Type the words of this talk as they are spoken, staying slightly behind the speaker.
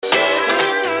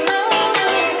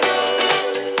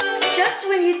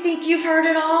you think you've heard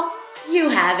it all? You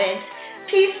haven't.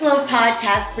 Peace Love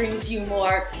Podcast brings you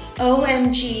more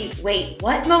OMG, wait,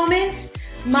 what moments?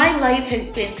 My life has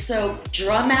been so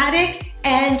dramatic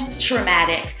and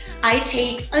traumatic. I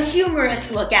take a humorous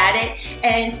look at it,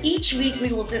 and each week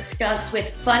we will discuss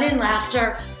with fun and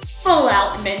laughter, full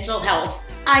out mental health.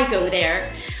 I go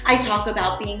there. I talk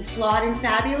about being flawed and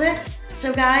fabulous.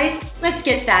 So guys, let's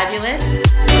get fabulous.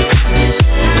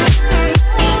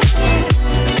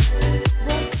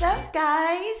 What's up,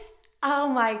 guys? Oh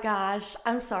my gosh,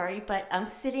 I'm sorry, but I'm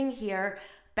sitting here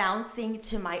bouncing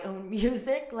to my own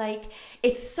music. Like,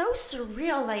 it's so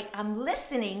surreal. Like, I'm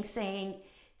listening saying,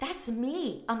 that's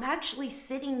me. I'm actually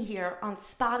sitting here on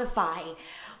Spotify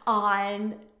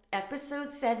on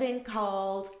episode 7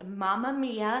 called Mamma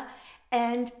Mia.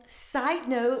 And side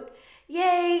note,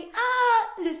 yay,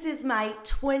 this is my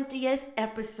 20th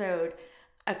episode.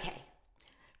 Okay,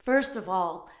 first of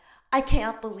all, I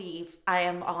can't believe I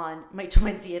am on my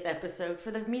 20th episode for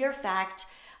the mere fact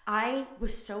I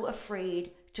was so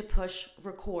afraid to push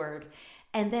record.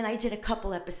 And then I did a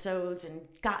couple episodes and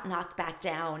got knocked back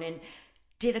down and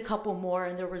did a couple more,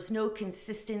 and there was no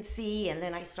consistency. And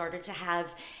then I started to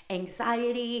have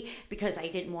anxiety because I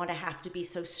didn't want to have to be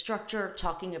so structured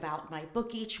talking about my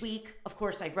book each week. Of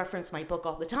course, I reference my book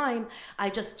all the time. I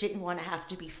just didn't want to have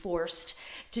to be forced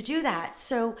to do that.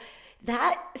 So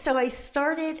I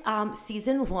started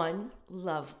season 1.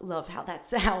 Love how that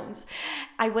sounds.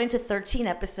 I went to 13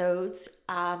 episodes.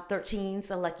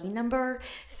 13's a lucky number.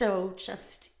 So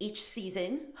just each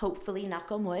season, hopefully,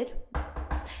 knock on wood,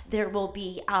 there will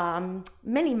be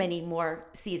many more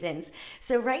seasons.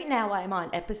 So right now I'm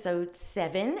on episode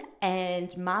 7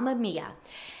 and Mamma Mia.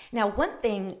 Now, one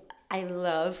thing I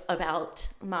love about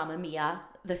Mamma Mia,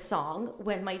 the song,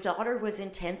 when my daughter was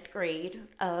in 10th grade,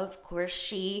 of course,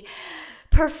 she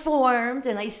performed,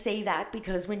 and I say that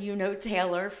because when you know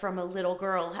Taylor from a little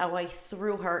girl, how I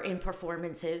threw her in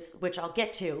performances, which I'll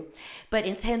get to, but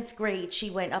in 10th grade, she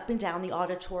went up and down the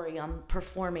auditorium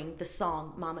performing the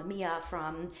song Mamma Mia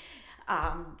from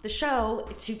the show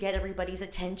to get everybody's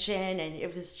attention, and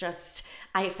it was just,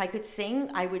 if I could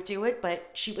sing, I would do it,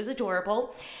 but she was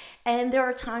adorable. And there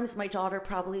are times my daughter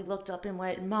probably looked up and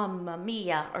went, Mamma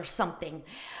Mia, or something.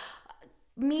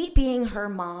 Me being her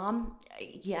mom,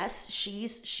 yes,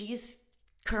 she's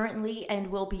currently and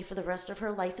will be for the rest of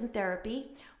her life in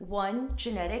therapy. One,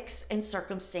 genetics and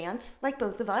circumstance, like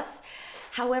both of us.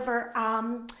 However,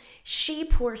 she,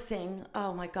 poor thing,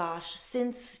 oh my gosh,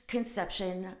 since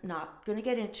conception, not going to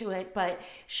get into it, but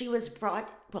she was brought,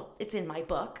 well, it's in my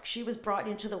book, she was brought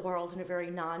into the world in a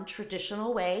very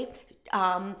non-traditional way.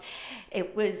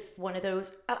 It was one of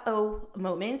those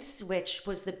moments, which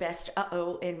was the best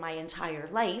in my entire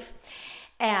life.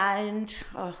 And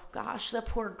oh gosh, the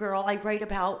poor girl. I write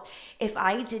about, if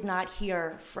I did not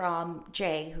hear from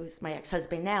Jay, who's my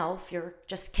ex-husband now, if you're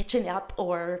just catching up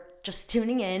or just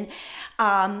tuning in,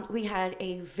 we had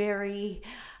a very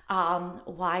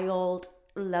wild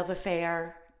love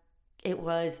affair. It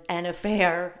was an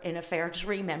affair to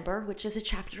remember, which is a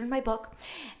chapter in my book.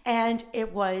 And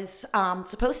it was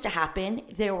supposed to happen.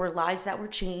 There were lives that were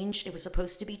changed. It was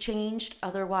supposed to be changed.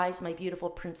 Otherwise, my beautiful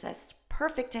princess,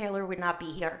 perfect Taylor, would not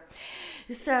be here.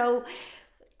 So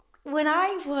when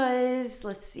I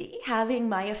was, having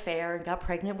my affair and got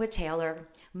pregnant with Taylor,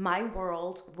 my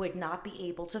world would not be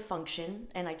able to function.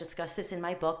 And I discussed this in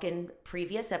my book in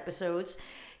previous episodes.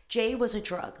 Jay was a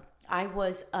drug. I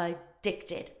was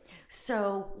addicted.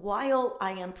 So while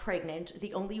I am pregnant,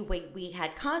 the only way we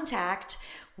had contact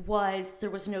was there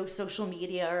was no social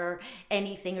media or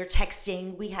anything or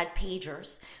texting. We had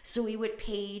pagers. So we would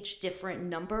page different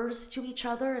numbers to each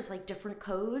other as like different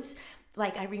codes.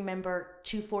 Like I remember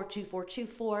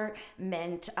 242424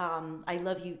 meant I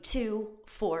love you too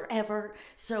forever.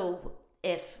 So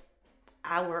if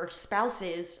our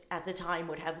spouses at the time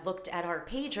would have looked at our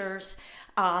pagers,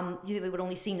 they would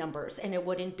only see numbers and it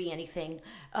wouldn't be anything.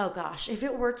 Oh gosh, if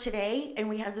it were today and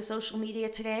we had the social media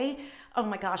today, oh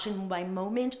my gosh, in my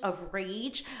moment of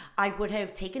rage, I would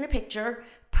have taken a picture,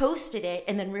 posted it,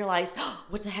 and then realized,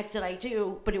 what the heck did I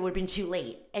do? But it would have been too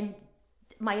late. And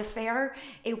my affair,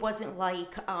 it wasn't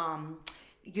like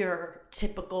your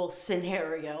typical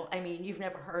scenario. I mean, you've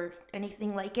never heard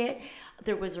anything like it.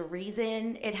 There was a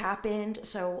reason it happened.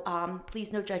 So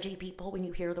please no judgy people when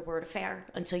you hear the word affair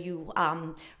until you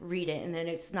read it. And then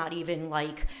it's not even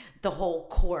like the whole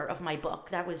core of my book.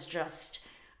 That was just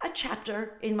a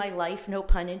chapter in my life, no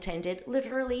pun intended,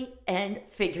 literally and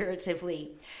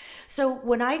figuratively. So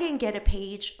when I didn't get a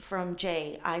page from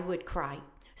Jay, I would cry.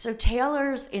 So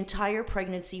Taylor's entire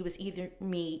pregnancy was either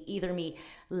me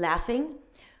laughing,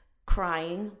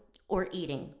 crying, or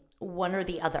eating. one or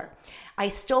the other. I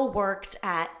still worked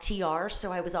at TR,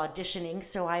 so I was auditioning,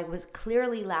 so I was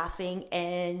clearly laughing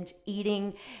and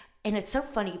eating. And it's so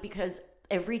funny because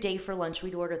every day for lunch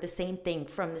we'd order the same thing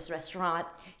from this restaurant.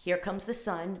 Here Comes the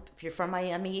Sun. If you're from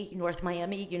Miami, North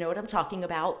Miami, you know what I'm talking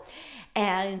about.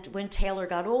 And when Taylor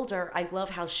got older, I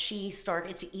love how she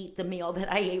started to eat the meal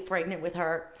that I ate pregnant with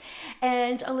her.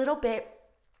 And a little bit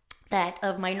that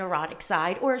of my neurotic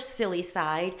side or silly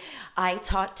side, I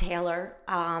taught Taylor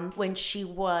when she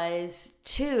was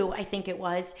 2, I think it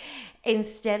was.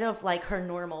 Instead of like her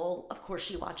normal, of course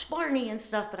she watched Barney and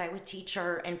stuff, but I would teach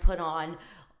her and put on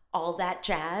All That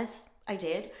Jazz. I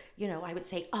did. I would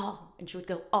say, oh, and she would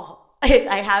go, oh.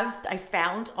 I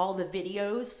found all the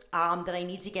videos that I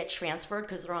need to get transferred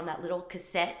because they're on that little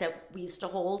cassette that we used to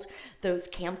hold those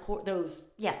camcorders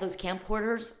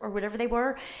or whatever they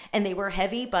were, and they were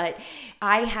heavy, but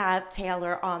I have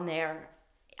Taylor on there.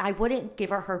 I wouldn't give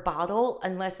her bottle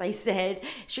unless I said,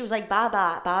 she was like,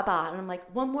 ba-ba, ba-ba. And I'm like,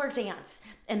 one more dance.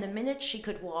 And the minute she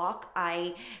could walk,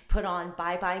 I put on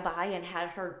Bye, Bye, Bye and had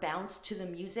her bounce to the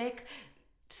music.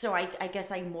 So I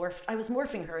guess I was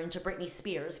morphing her into Britney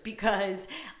Spears because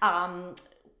Hit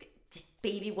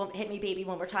Me Baby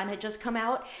One More Time had just come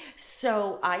out.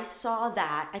 So I saw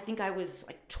that. I think I was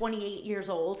like 28 years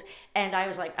old, and I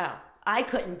was like, oh, I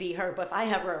couldn't be her, but if I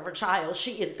have her as a child,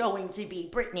 she is going to be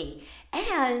Britney.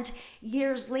 And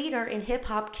years later in Hip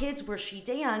Hop Kids, where she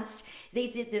danced, they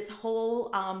did this whole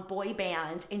boy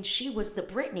band, and she was the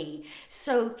Britney.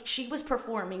 So she was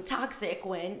performing Toxic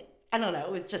when, I don't know,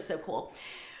 it was just so cool.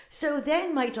 So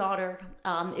then my daughter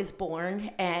is born,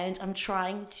 and I'm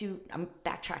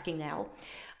backtracking now.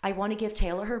 I want to give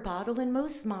Taylor her bottle, and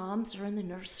most moms are in the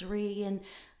nursery and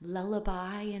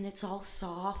lullaby, and it's all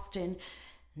soft, and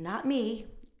not me.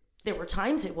 There were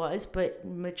times it was, but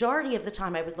majority of the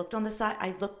time I would look on the side,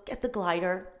 I'd look at the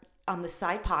glider on the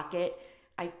side pocket,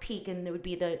 I'd peek, and there would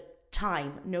be the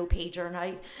time, no pager, and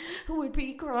I would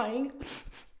be crying.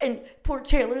 And poor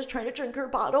Taylor's trying to drink her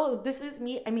bottle. This is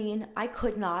me. I mean, I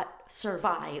could not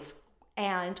survive.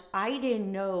 And I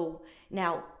didn't know.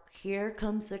 Now, here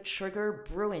comes the trigger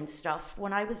brewing stuff.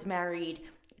 When I was married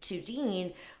to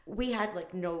Dean, we had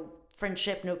like no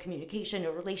friendship, no communication,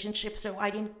 no relationship. So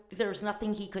there was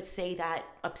nothing he could say that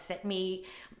upset me.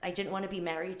 I didn't want to be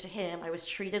married to him. I was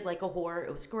treated like a whore.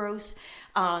 It was gross.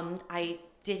 I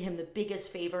did him the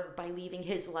biggest favor by leaving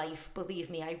his life. Believe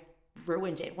me, I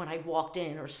ruined it when I walked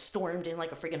in or stormed in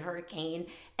like a friggin' hurricane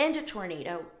and a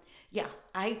tornado. Yeah,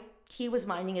 he was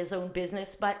minding his own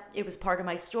business, but it was part of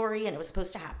my story and it was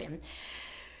supposed to happen.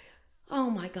 Oh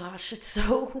my gosh,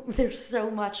 there's so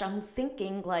much. I'm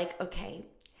thinking like, okay,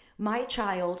 my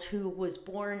child who was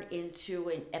born into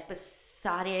an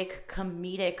episodic,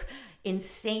 comedic,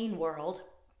 insane world.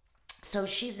 So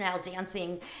she's now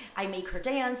dancing. I make her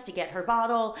dance to get her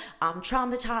bottle. I'm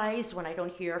traumatized when I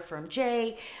don't hear from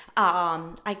Jay.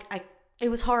 It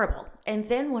was horrible. And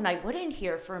then when I wouldn't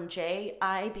hear from Jay,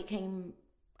 I became,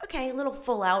 a little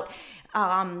full out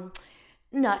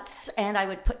nuts. And I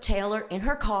would put Taylor in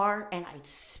her car and I'd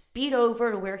speed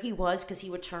over to where he was because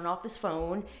he would turn off his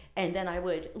phone. And then I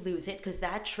would lose it because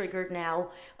that triggered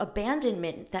now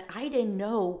abandonment that I didn't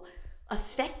know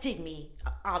affected me.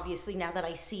 Obviously, now that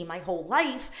I see my whole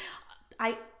life,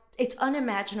 it's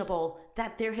unimaginable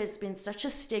that there has been such a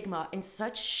stigma and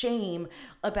such shame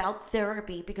about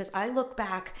therapy, because I look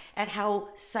back at how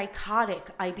psychotic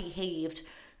I behaved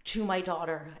to my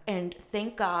daughter, and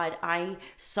thank God I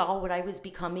saw what I was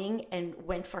becoming and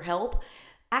went for help.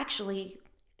 Actually,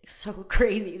 so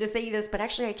crazy to say this, but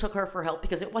actually I took her for help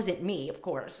because it wasn't me, of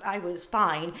course. I was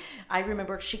fine. I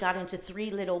remember she got into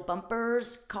 3 little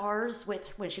cars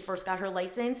when she first got her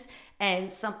license,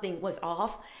 and something was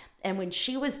off. And when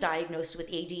she was diagnosed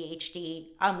with ADHD,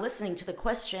 I'm listening to the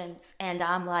questions and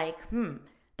I'm like,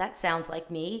 that sounds like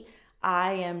me.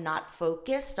 I am not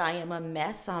focused. I am a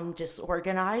mess. I'm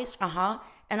disorganized.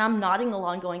 And I'm nodding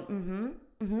along going,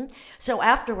 So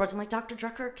afterwards, I'm like, Dr.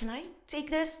 Drucker, can I take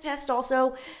this test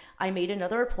also? I made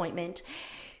another appointment.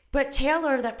 But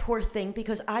Taylor, that poor thing,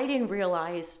 because I didn't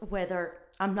realize whether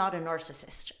I'm not a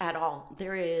narcissist at all.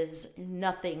 There is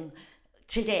nothing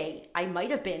today. I might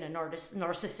have been a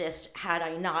narcissist had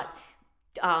I not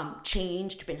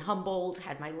changed, been humbled,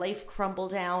 had my life crumble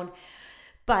down.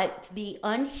 But the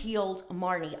unhealed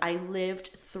Marnie I lived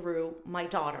through my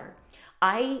daughter.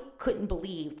 I couldn't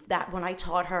believe that when I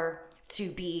taught her to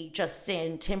be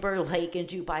Justin Timberlake and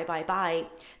do Bye Bye Bye,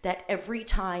 that every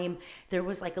time there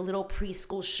was like a little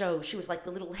preschool show, she was like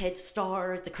the little head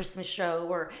star at the Christmas show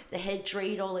or the head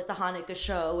dreidel at the Hanukkah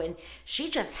show. And she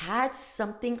just had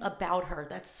something about her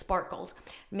that sparkled.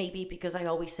 Maybe because I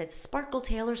always said, sparkle,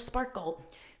 Taylor, sparkle.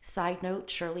 Side note,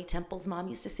 Shirley Temple's mom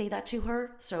used to say that to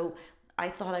her. So I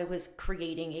thought I was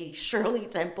creating a Shirley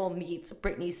Temple meets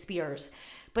Britney Spears.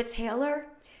 But Taylor,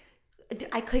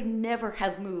 I could never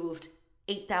have moved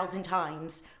 8,000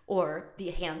 times or the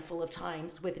handful of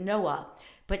times with Noah.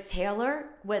 But Taylor,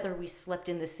 whether we slept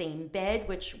in the same bed,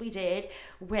 which we did,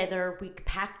 whether we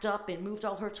packed up and moved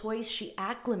all her toys, she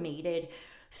acclimated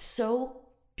so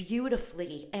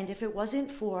beautifully. And if it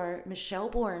wasn't for Michelle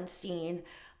Borenstein,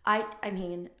 I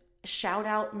mean, shout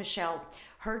out Michelle,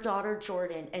 her daughter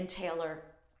Jordan and Taylor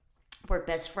were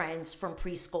best friends from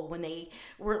preschool when they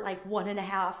were like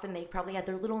 1.5, and they probably had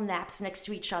their little naps next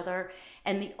to each other.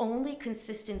 And the only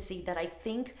consistency that I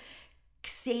think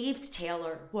saved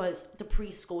Taylor was the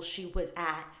preschool she was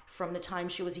at from the time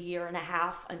she was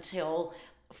 1.5 until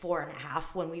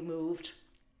 4.5 when we moved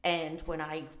and when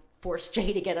I forced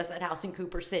Jay to get us that house in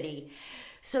Cooper City.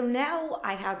 So now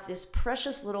I have this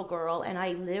precious little girl and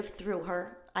I lived through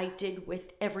her. I did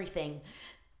with everything.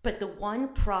 But the one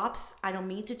props, I don't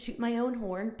mean to toot my own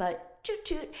horn, but toot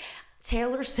toot.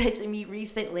 Taylor said to me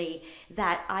recently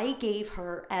that I gave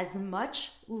her as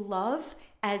much love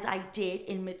as I did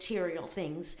in material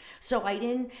things. So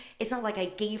it's not like I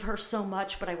gave her so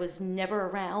much, but I was never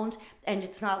around. And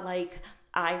it's not like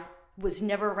I was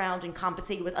never around and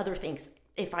compensated with other things.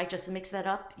 If I just mix that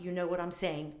up, you know what I'm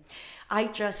saying. I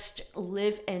just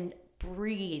live and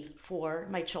breathe for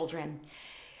my children.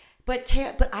 But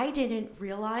I didn't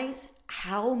realize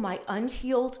how my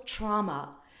unhealed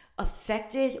trauma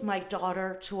affected my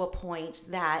daughter to a point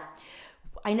that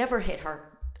I never hit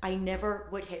her. I never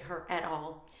would hit her at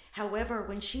all. However,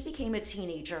 when she became a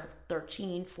teenager,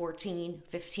 13, 14,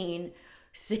 15,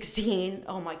 16,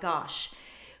 oh my gosh,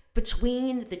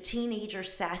 between the teenager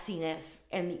sassiness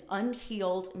and the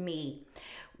unhealed me,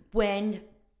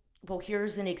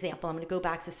 here's an example. I'm going to go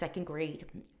back to second grade.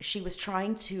 She was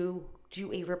trying to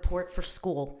do a report for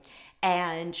school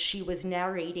and she was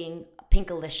narrating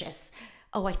Pinkalicious.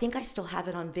 Oh, I think I still have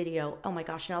it on video. Oh my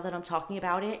gosh, now that I'm talking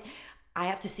about it, I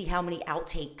have to see how many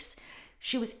outtakes.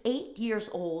 She was 8 years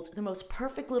old, the most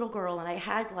perfect little girl, and I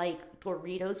had like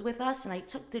Doritos with us, and I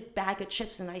took the bag of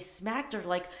chips and I smacked her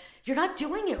like, "You're not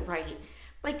doing it right."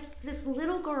 Like this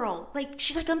little girl, like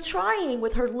she's like, "I'm trying,"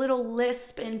 with her little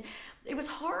lisp, and it was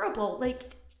horrible.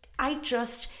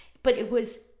 But it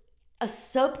was a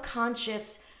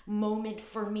subconscious moment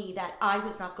for me that I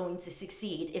was not going to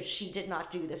succeed if she did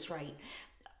not do this right.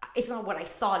 It's not what I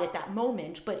thought at that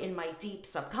moment, but in my deep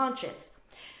subconscious.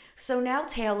 So now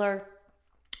Taylor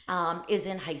is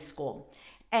in high school,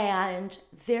 and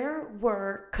there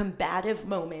were combative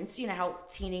moments. You know how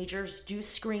teenagers do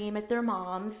scream at their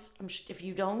moms. If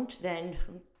you don't, then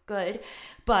good.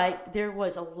 But there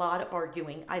was a lot of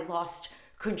arguing. I lost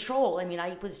control. I mean,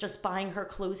 I was just buying her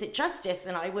clothes at Justice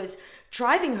and I was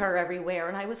driving her everywhere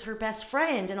and I was her best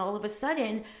friend, and all of a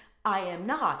sudden I am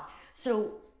not.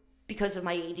 So because of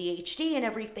my ADHD and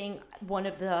everything, one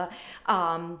of the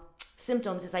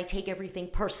symptoms is I take everything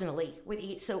personally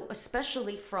so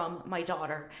especially from my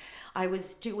daughter. I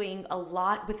was doing a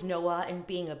lot with Noah and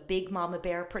being a big mama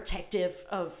bear, protective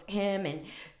of him and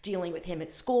dealing with him at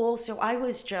school. So I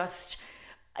was just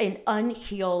an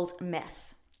unhealed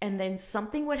mess. And then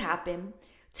something would happen,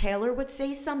 Taylor would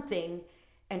say something,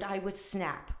 and I would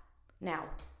snap. Now,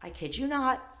 I kid you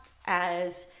not,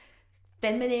 as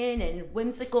feminine and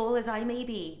whimsical as I may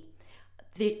be,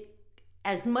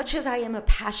 as much as I am a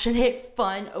passionate,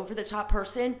 fun, over-the-top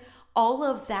person, all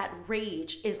of that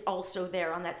rage is also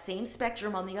there on that same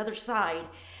spectrum on the other side,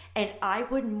 and I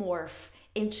would morph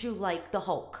into like the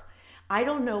Hulk. I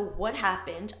don't know what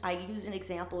happened. I use an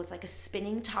example. It's like a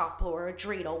spinning top or a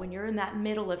dreidel. When you're in that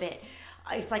middle of it,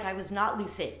 it's like I was not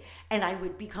lucid, and I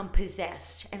would become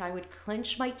possessed, and I would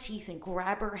clench my teeth and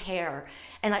grab her hair,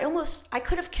 and I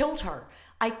could have killed her.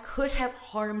 I could have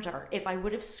harmed her if I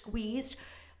would have squeezed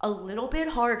a little bit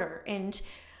harder. And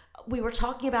we were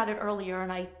talking about it earlier,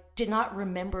 and I did not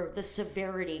remember the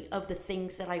severity of the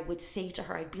things that I would say to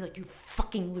her. I'd be like, "You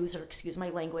fucking loser," excuse my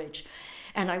language.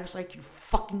 And I was like, "You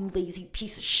fucking lazy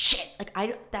piece of shit."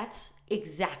 That's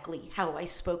exactly how I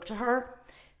spoke to her.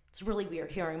 It's really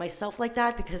weird hearing myself like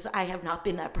that because I have not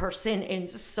been that person in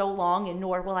so long, and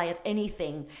nor will I have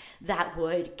anything that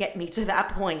would get me to that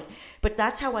point. But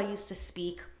that's how I used to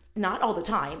speak, not all the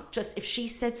time, just if she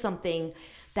said something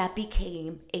that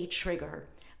became a trigger.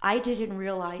 I didn't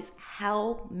realize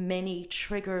how many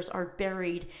triggers are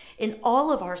buried in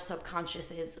all of our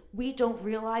subconsciouses. We don't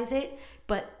realize it,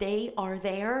 but they are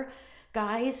there.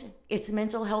 Guys, it's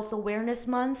Mental Health Awareness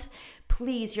Month.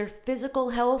 Please, your physical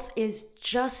health is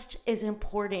just as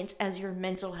important as your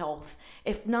mental health.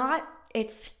 If not,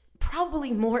 it's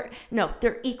probably more, no,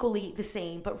 they're equally the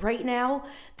same. But right now,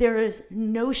 there is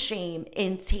no shame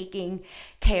in taking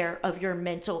care of your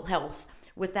mental health.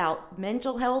 Without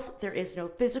mental health, there is no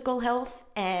physical health.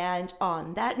 And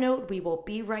on that note, we will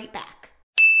be right back.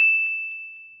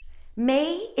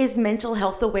 May is Mental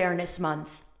Health Awareness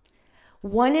Month.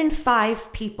 1 in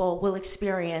 5 people will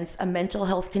experience a mental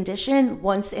health condition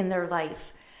once in their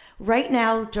life. Right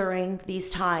now, during these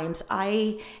times,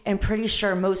 I am pretty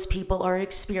sure most people are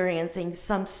experiencing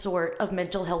some sort of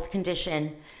mental health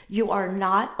condition. You are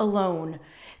not alone.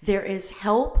 There is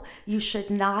help. You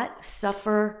should not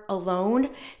suffer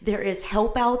alone. There is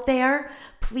help out there.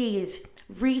 Please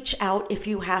reach out if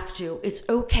you have to. It's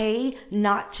okay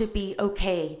not to be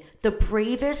okay. The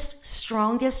bravest,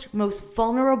 strongest, most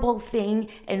vulnerable thing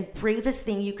and bravest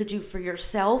thing you could do for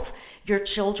yourself, your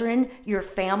children, your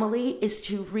family is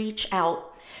to reach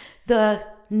out. The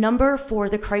number for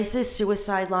the crisis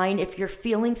suicide line, if you're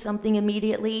feeling something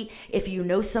immediately, if you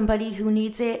know somebody who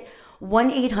needs it,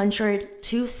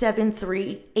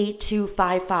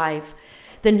 1-800-273-8255.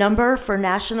 The number for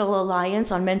National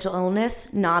Alliance on Mental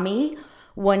Illness, NAMI,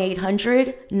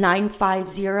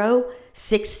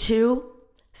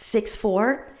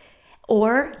 1-800-950-6264,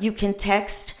 or you can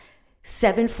text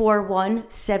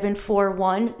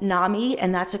 741-741 NAMI,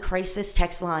 and that's a crisis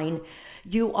text line.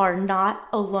 You are not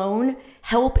alone.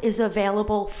 Help is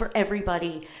available for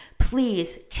everybody.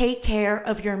 Please take care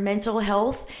of your mental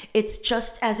health. It's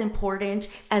just as important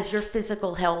as your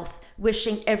physical health.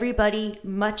 Wishing everybody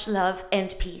much love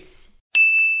and peace.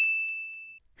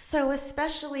 So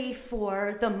especially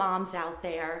for the moms out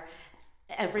there,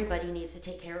 everybody needs to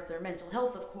take care of their mental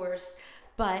health, of course,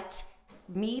 but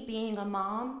me being a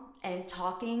mom and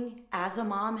talking as a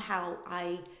mom, how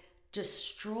I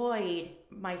destroyed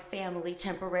my family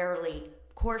temporarily,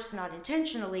 of course not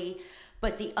intentionally,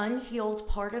 but the unhealed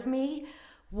part of me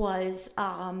was,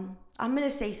 I'm going to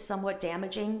say somewhat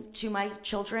damaging to my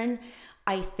children.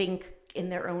 I think in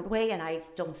their own way, and I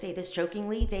don't say this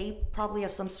jokingly, they probably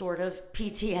have some sort of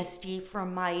PTSD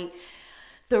from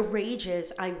the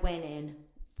rages I went in.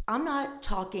 I'm not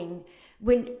talking,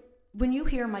 when you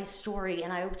hear my story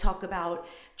and I talk about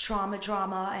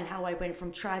drama and how I went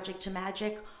from tragic to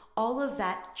magic, all of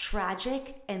that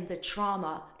tragic and the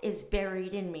trauma is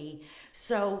buried in me.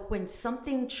 So when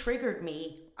something triggered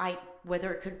me,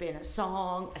 whether it could have been a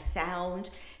song, a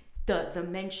sound, the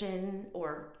mention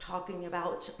or talking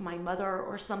about my mother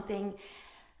or something,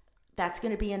 that's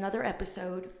going to be another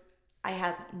episode. I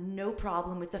have no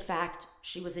problem with the fact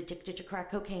she was addicted to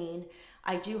crack cocaine.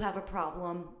 I do have a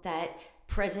problem that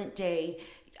present day,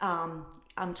 I'm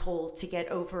told to get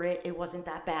over it. It wasn't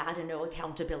that bad and no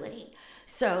accountability.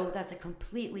 So that's a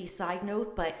completely side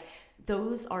note, but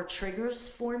those are triggers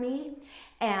for me,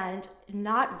 and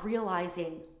not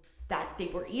realizing that they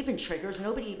were even triggers.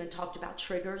 Nobody even talked about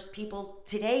triggers. People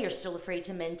today are still afraid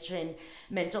to mention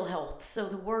mental health. So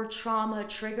the word trauma,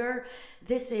 trigger,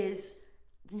 this is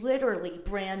literally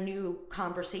brand new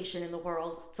conversation in the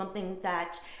world, something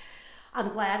that I'm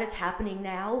glad it's happening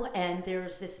now. And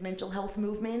there's this mental health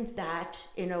movement that,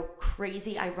 in a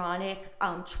crazy, ironic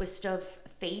twist of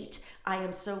fate, I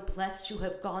am so blessed to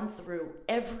have gone through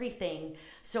everything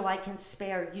so I can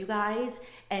spare you guys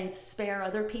and spare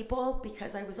other people,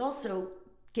 because I was also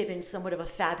given somewhat of a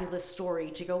fabulous story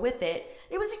to go with it.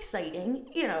 It was exciting,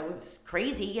 it was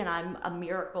crazy, and I'm a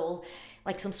miracle,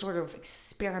 like some sort of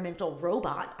experimental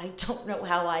robot. I don't know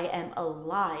how I am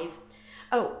alive.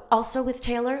 Oh, also with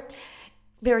Taylor,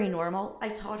 very normal. I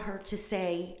taught her to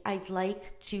say, I'd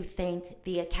like to thank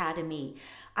the Academy.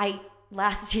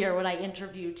 Last year when I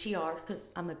interviewed TR,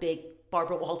 because I'm a big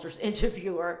Barbara Walters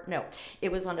interviewer, no,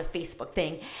 it was on a Facebook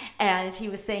thing, and he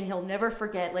was saying he'll never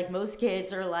forget, like most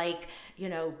kids are like,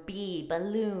 B,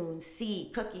 balloon, C,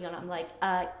 cookie, and I'm like,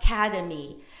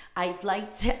 Academy. I'd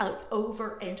like to,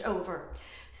 over and over.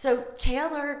 So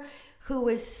Taylor, who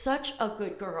is such a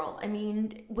good girl. I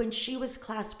mean, when she was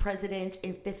class president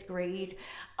in 5th grade,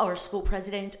 or school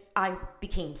president, I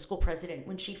became school president.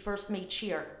 When she first made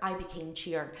cheer, I became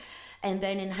cheer. And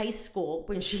then in high school,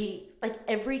 when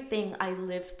everything I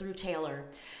lived through Taylor.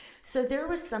 So there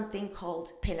was something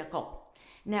called Pinnacle.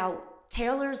 Now,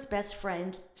 Taylor's best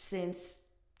friend since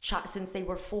they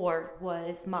were 4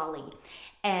 was Molly.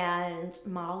 And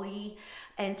Molly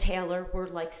and Taylor were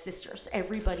like sisters.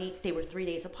 They were 3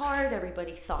 days apart.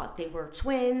 Everybody thought they were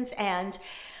twins. And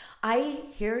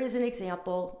here is an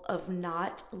example of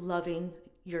not loving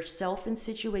yourself and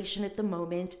situation at the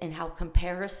moment, and how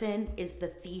comparison is the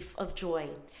thief of joy.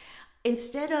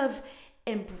 Instead of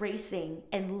embracing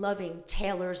and loving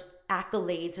Taylor's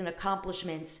accolades and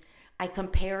accomplishments, I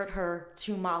compared her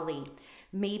to Molly.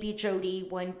 Maybe Jody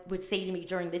one would say to me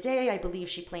during the day, I believe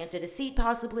she planted a seed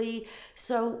possibly.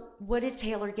 So what did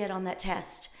Taylor get on that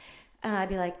test? And I'd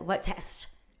be like, what test?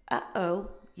 Uh-oh,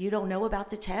 you don't know about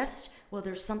the test? Well,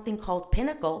 there's something called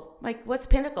Pinnacle. Like, what's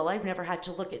Pinnacle? I've never had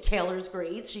to look at Taylor's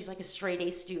grades. She's like a straight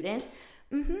A student.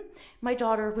 My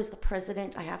daughter was the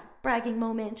president. I have a bragging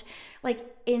moment. Like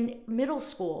in middle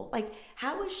school, like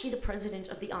how is she the president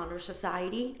of the honor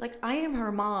society? Like I am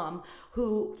her mom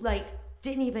who like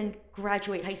didn't even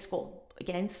graduate high school.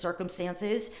 Again,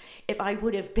 circumstances. If I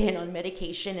would have been on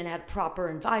medication and had proper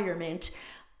environment,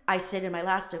 I said in my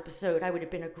last episode, I would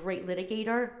have been a great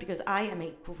litigator because I am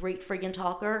a great friggin'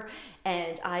 talker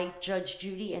and I judge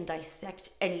Judy and dissect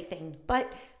anything.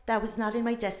 But that was not in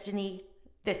my destiny.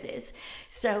 This is.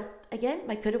 So again,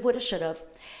 my could have, would have, should have.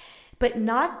 But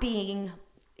not being,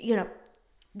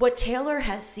 what Taylor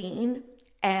has seen,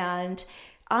 and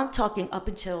I'm talking up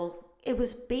until it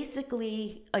was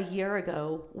basically a year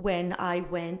ago when I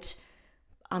went,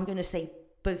 I'm going to say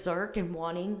berserk and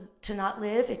wanting to not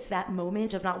live. It's that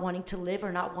moment of not wanting to live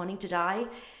or not wanting to die,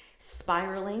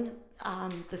 spiraling.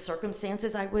 The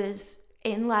circumstances I was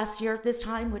in last year at this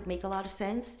time would make a lot of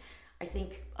sense. I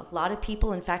think a lot of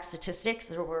people, in fact, statistics,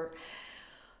 there were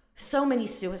so many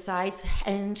suicides.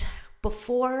 And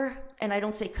before, and I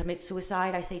don't say commit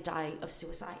suicide, I say die of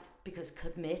suicide because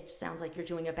commit sounds like you're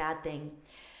doing a bad thing.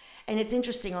 And it's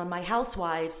interesting, on my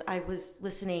Housewives, I was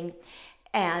listening,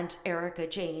 and Erica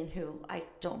Jane, who I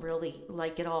don't really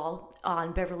like at all,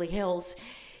 on Beverly Hills,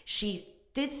 she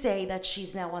did say that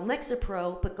she's now on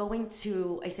Lexapro, but going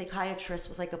to a psychiatrist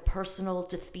was like a personal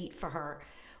defeat for her.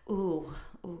 Ooh,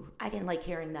 I didn't like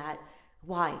hearing that.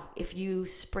 Why? If you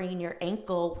sprain your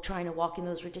ankle trying to walk in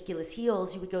those ridiculous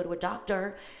heels, you would go to a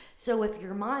doctor. So if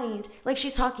your mind, like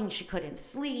she's talking, she couldn't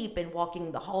sleep and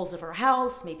walking the halls of her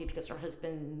house, maybe because her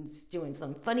husband's doing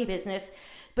some funny business.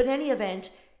 But in any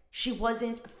event, she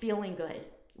wasn't feeling good.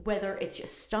 Whether it's your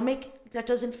stomach that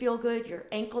doesn't feel good, your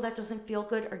ankle that doesn't feel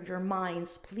good, or your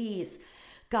minds, please,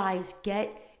 guys, get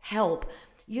help.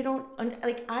 You don't,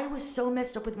 like, I was so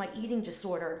messed up with my eating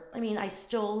disorder. I mean, I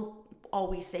still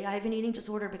always say I have an eating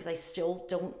disorder because I still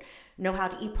don't know how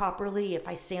to eat properly. If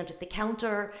I stand at the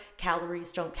counter,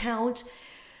 calories don't count.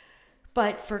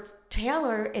 But for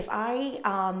Taylor, if I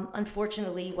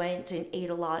unfortunately went and ate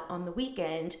a lot on the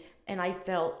weekend and I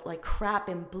felt like crap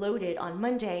and bloated on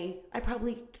Monday,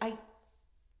 I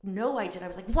know I did. I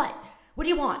was like, what? What do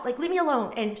you want? Like, leave me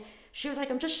alone. And she was like,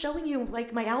 I'm just showing you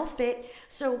like my outfit.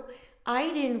 So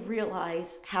I didn't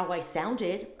realize how I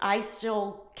sounded. I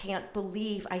still can't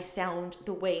believe I sound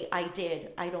the way I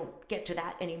did. I don't get to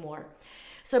that anymore.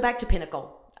 So back to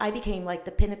Pinnacle. I became like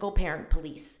the Pinnacle parent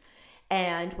police.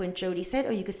 And when Jody said,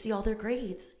 oh, you could see all their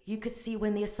grades. You could see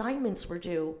when the assignments were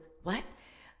due. What?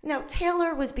 Now,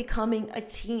 Taylor was becoming a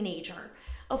teenager.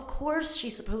 Of course,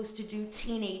 she's supposed to do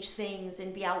teenage things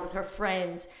and be out with her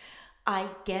friends. I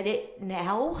get it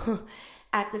now.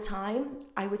 At the time,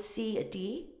 I would see a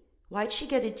D. Why'd she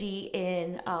get a D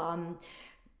in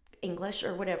English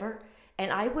or whatever?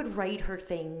 And I would write her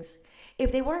things.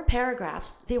 If they weren't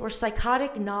paragraphs, they were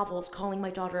psychotic novels calling my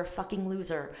daughter a fucking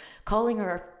loser, calling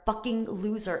her a fucking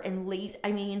loser and lazy.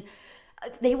 I mean,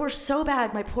 they were so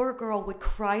bad. My poor girl would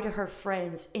cry to her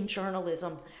friends in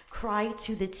journalism, cry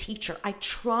to the teacher. I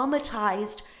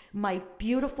traumatized my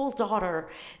beautiful daughter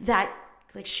that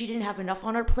like she didn't have enough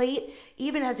on her plate.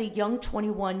 Even as a young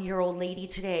 21-year-old lady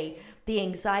today, the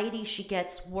anxiety she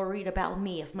gets worried about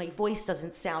me, if my voice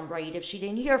doesn't sound right, if she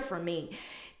didn't hear from me.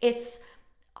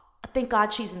 Thank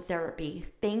God she's in therapy.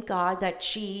 Thank God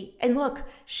that and look,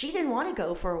 she didn't want to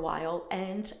go for a while.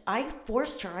 And I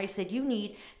forced her. I said, you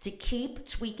need to keep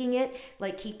tweaking it,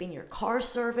 like keeping your car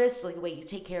serviced, like the way you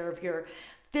take care of your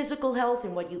physical health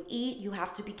and what you eat. You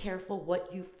have to be careful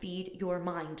what you feed your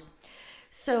mind.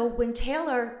 So when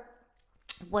Taylor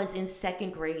was in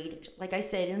second grade, like I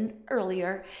said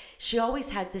earlier, she always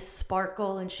had this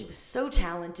sparkle and she was so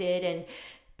talented, and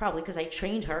probably because I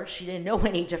trained her, she didn't know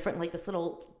any different, like this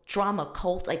little drama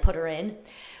cult I put her in.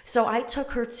 So I took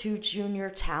her to Junior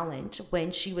Talent when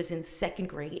she was in second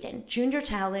grade, and Junior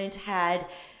Talent had,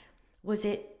 was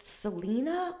it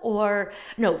Selena or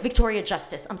no, Victoria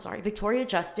Justice. I'm sorry, Victoria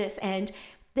Justice. And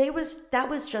that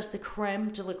was just the creme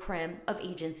de la creme of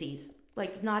agencies.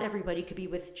 Like not everybody could be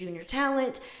with Junior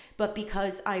Talent, but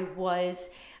because I was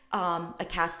a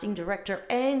casting director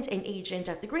and an agent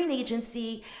at the Green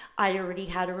Agency, I already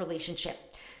had a relationship.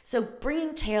 So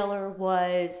bringing Taylor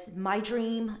was my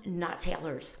dream, not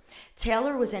Taylor's.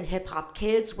 Taylor was in Hip Hop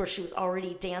Kids, where she was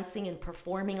already dancing and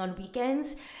performing on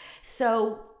weekends.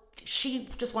 So she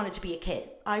just wanted to be a kid.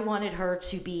 I wanted her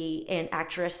to be an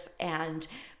actress and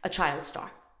a child star.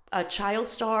 a child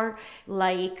star,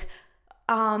 like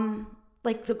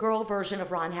like the girl version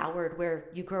of Ron Howard, where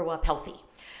you grow up healthy.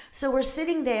 So we're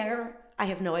sitting there. I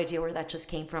have no idea where that just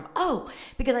came from. Oh,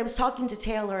 because I was talking to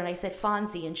Taylor and I said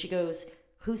Fonzie, and she goes,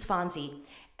 "Who's Fonzie?"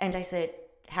 And I said,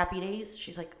 "Happy Days."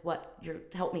 She's like, "What?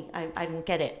 Help me. I don't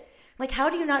get it." Like, how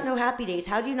do you not know Happy Days?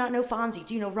 How do you not know Fonzie?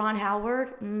 Do you know Ron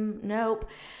Howard? Nope.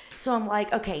 So I'm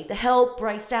like, okay, The Help,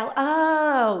 Bryce Dallas.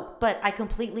 Oh, but I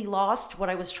completely lost what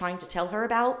I was trying to tell her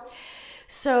about.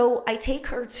 So I take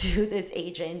her to this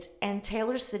agent, and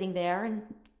Taylor's sitting there, and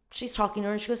she's talking to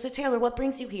her, and she goes, "So Taylor, what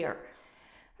brings you here?"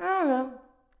 "I don't know."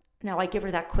 Now I give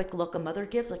her that quick look a mother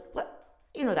gives, like, what?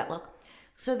 You know that look.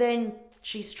 So then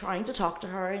she's trying to talk to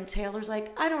her, and Taylor's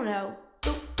like, "I don't know."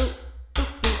 Boop, boop, boop,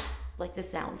 boop. Like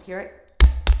this sound. Hear it?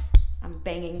 I'm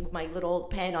banging my little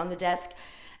pen on the desk,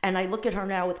 and I look at her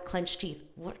now with clenched teeth.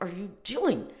 What are you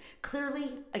doing?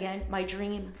 Clearly, again, my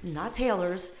dream, not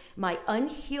Taylor's, my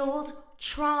unhealed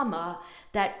trauma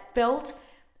that felt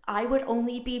I would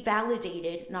only be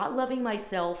validated, not loving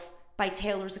myself, by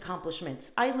Taylor's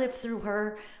accomplishments. I lived through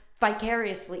her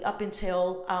vicariously up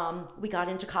until we got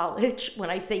into college.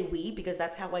 When I say we, because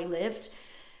that's how I lived,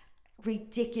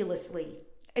 ridiculously.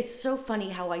 It's so funny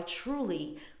how I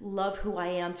truly love who I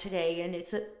am today. And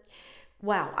it's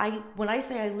wow. When I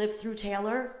say I lived through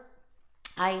Taylor,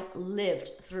 I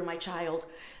lived through my child.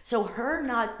 So her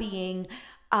not being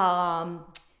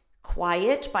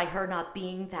quiet, by her not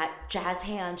being that jazz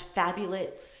hand,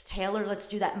 fabulous Taylor, let's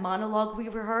do that monologue we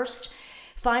rehearsed.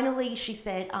 Finally, she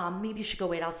said, maybe you should go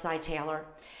wait outside, Taylor.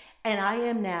 And I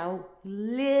am now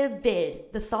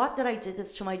livid. The thought that I did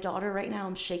this to my daughter right now,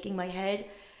 I'm shaking my head.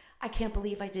 I can't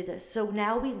believe I did this. So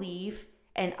now we leave,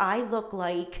 and I look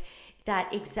like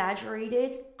that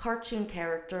exaggerated cartoon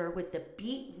character with the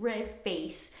beet red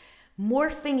face,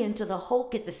 morphing into the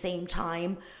Hulk at the same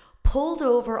time, pulled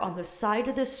over on the side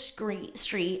of the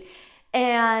street,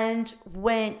 and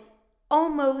went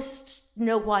almost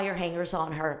no wire hangers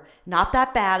on her. Not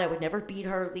that bad. I would never beat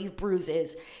her, leave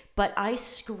bruises, but I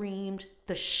screamed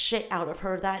the shit out of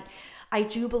her. That I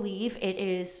do believe it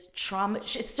is trauma.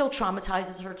 It still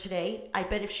traumatizes her today. I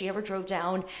bet if she ever drove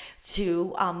down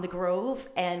to the Grove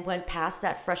and went past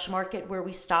that Fresh Market where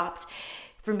we stopped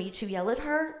for me to yell at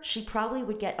her, she probably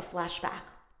would get a flashback.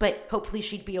 But hopefully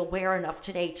she'd be aware enough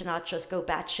today to not just go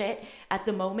batshit at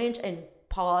the moment and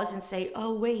pause and say,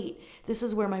 oh, wait, this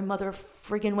is where my mother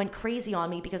friggin' went crazy on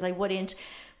me because I wouldn't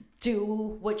do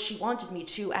what she wanted me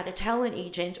to at a talent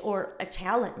agent or a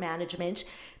talent management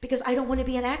because I don't want to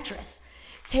be an actress.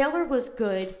 Taylor was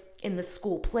good in the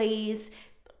school plays.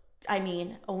 I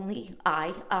mean, only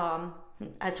I,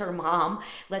 as her mom,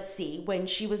 let's see, when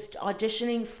she was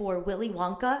auditioning for Willy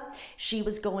Wonka, she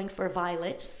was going for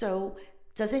Violet. So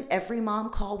doesn't every mom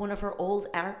call one of her old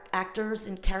actors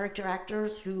and character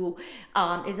actors who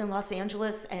is in Los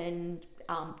Angeles and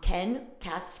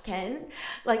cast Ken?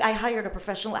 Like, I hired a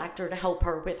professional actor to help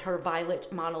her with her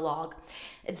Violet monologue.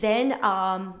 Then,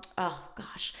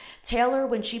 Taylor,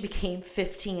 when she became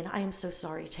 15, I am so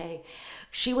sorry, Tay.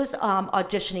 She was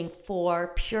auditioning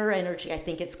for Pure Energy, I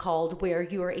think it's called, where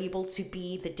you are able to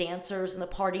be the dancers and the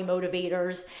party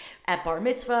motivators at bar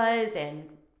mitzvahs and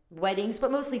weddings, but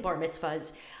mostly bar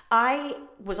mitzvahs. I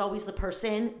was always the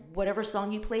person, whatever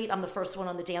song you played, I'm the first one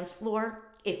on the dance floor.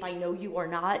 If I know you or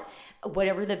not,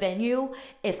 whatever the venue,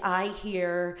 if I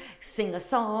hear sing a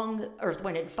song, Earth,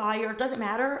 Wind, and Fire, doesn't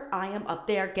matter, I am up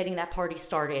there getting that party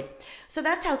started. So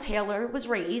that's how Taylor was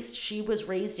raised. She was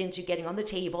raised into getting on the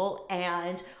table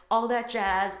and all that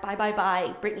jazz, bye, bye,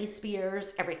 bye, Britney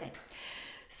Spears, everything.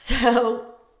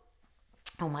 So,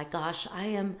 oh my gosh, I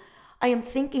am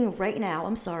thinking right now,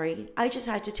 I'm sorry, I just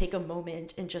had to take a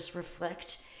moment and just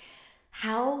reflect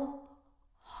how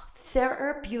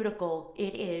therapeutical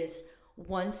it is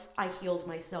once I healed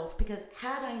myself. Because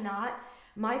had I not,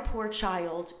 my poor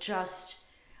child just,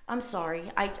 I'm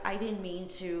sorry, I didn't mean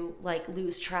to like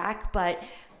lose track, but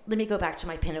let me go back to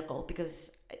my pinnacle,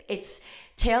 because it's,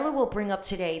 Taylor will bring up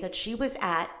today that she was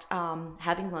at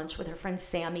having lunch with her friend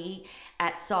Sammy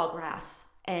at Sawgrass,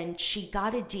 and she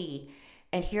got a D.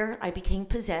 And here I became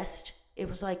possessed. It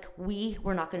was like, we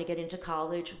were not going to get into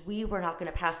college. We were not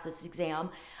going to pass this exam.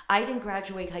 I didn't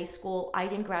graduate high school. I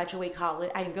didn't graduate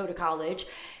college. I didn't go to college.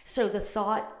 So the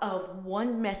thought of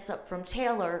one mess up from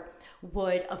Taylor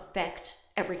would affect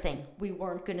everything. We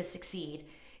weren't going to succeed.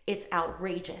 It's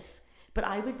outrageous. But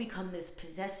I would become this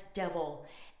possessed devil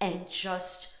and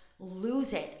just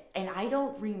lose it. And I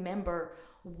don't remember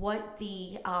what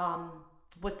the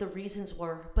reasons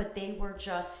were, but they were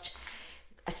just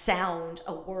a sound,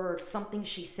 a word, something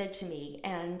she said to me.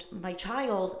 And my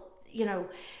child, you know,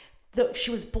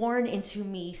 she was born into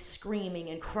me screaming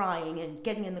and crying and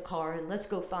getting in the car and let's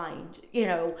go find,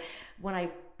 when I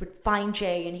would find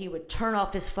Jay and he would turn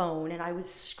off his phone and I would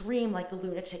scream like a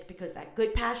lunatic because that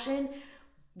good passion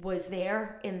was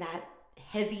there in that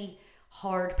heavy,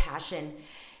 hard passion.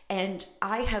 And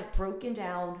I have broken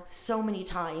down so many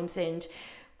times, and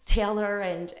Taylor,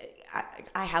 and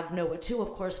I have Noah too,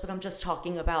 of course, but I'm just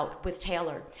talking about with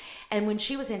Taylor. And when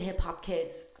she was in Hip Hop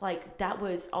Kids, like that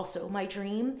was also my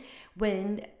dream.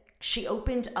 When she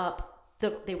opened up,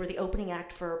 they were the opening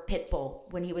act for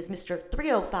Pitbull when he was Mr.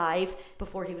 305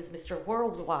 before he was Mr.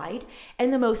 Worldwide.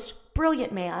 And the most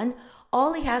brilliant man,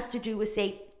 all he has to do is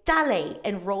say dale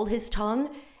and roll his tongue,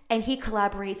 and he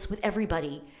collaborates with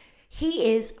everybody.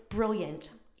 He is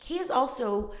brilliant. He is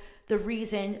also the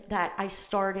reason that I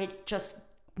started just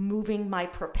moving my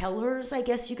propellers, I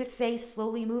guess you could say,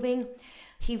 slowly moving.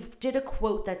 He did a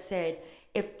quote that said,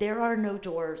 if there are no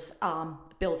doors,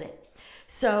 build it.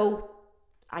 So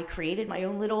I created my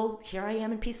own little Here I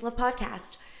Am in Peace Love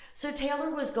podcast. So Taylor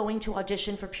was going to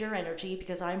audition for Pure Energy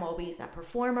because I'm always that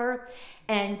performer,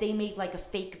 and they made like a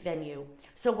fake venue.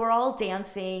 So we're all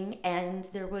dancing, and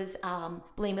there was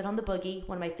Blame It on the Boogie,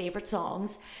 one of my favorite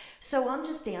songs. So I'm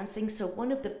just dancing. So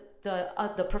one of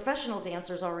the professional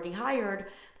dancers already hired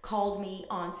called me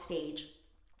on stage.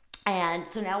 And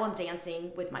so now I'm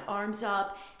dancing with my arms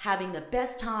up, having the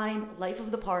best time, life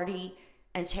of the party.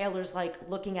 And Taylor's like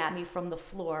looking at me from the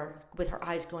floor with her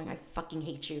eyes going, I fucking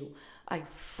hate you. I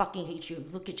fucking hate you.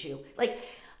 Look at you. Like,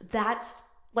 that's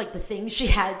like the thing she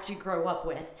had to grow up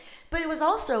with. But it was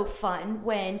also fun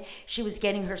when she was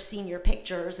getting her senior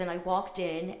pictures and I walked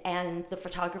in and the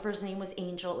photographer's name was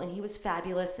Angel and he was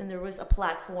fabulous, and there was a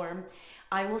platform,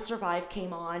 I Will Survive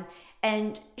came on,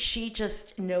 and she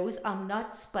just knows I'm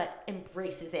nuts but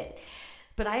embraces it.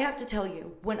 But I have to tell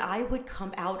you, when I would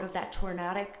come out of that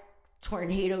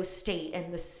tornado state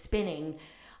and the spinning,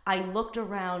 I looked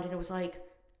around and it was like,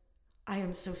 I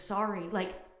am so sorry.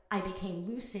 Like, I became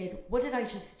lucid. What did I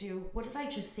just do? What did I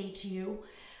just say to you?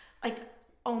 Like,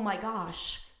 oh my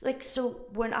gosh. Like, so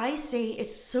when I say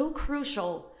it's so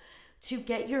crucial to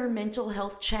get your mental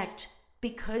health checked,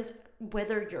 because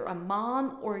whether you're a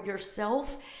mom or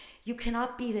yourself, you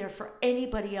cannot be there for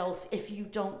anybody else if you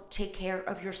don't take care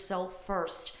of yourself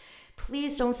first.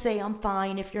 Please don't say I'm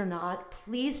fine if you're not.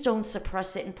 Please don't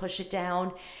suppress it and push it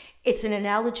down. It's an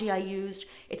analogy I used.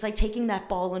 It's like taking that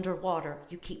ball underwater.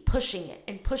 You keep pushing it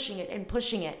and pushing it and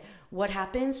pushing it. What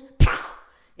happens?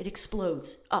 It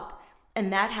explodes up.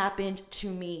 And that happened to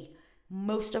me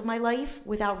most of my life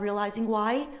without realizing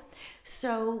why.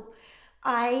 So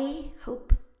I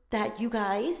hope that you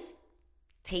guys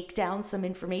take down some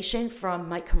information from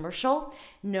my commercial.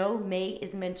 No, May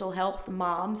is Mental Health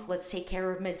Moms. Let's take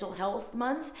care of Mental Health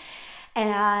Month.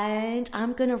 And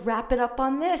I'm going to wrap it up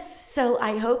on this. So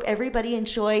I hope everybody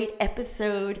enjoyed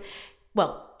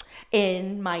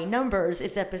in my numbers,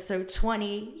 it's episode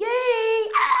 20.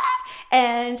 Yay!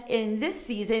 And in this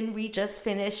season, we just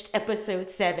finished episode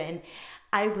 7.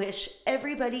 I wish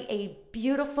everybody a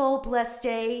beautiful, blessed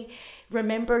day.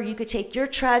 Remember, you could take your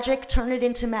tragic, turn it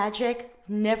into magic.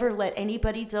 Never let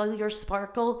anybody dull your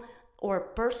sparkle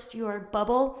or burst your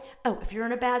bubble. Oh, if you're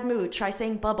in a bad mood, try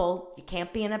saying bubble. You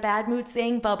can't be in a bad mood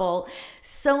saying bubble.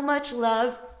 So much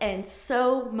love and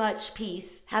so much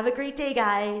peace. Have a great day,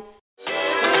 guys.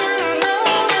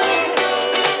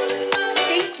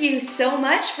 Thank you so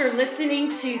much for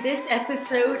listening to this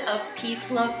episode of Peace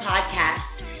Love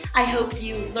Podcast. I hope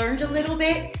you learned a little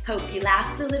bit, hope you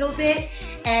laughed a little bit,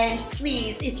 and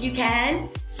please, if you can,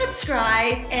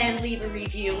 subscribe and leave a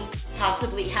review,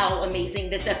 possibly how amazing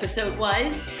this episode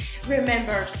was.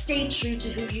 Remember, stay true to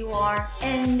who you are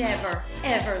and never,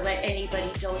 ever let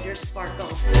anybody dull your sparkle.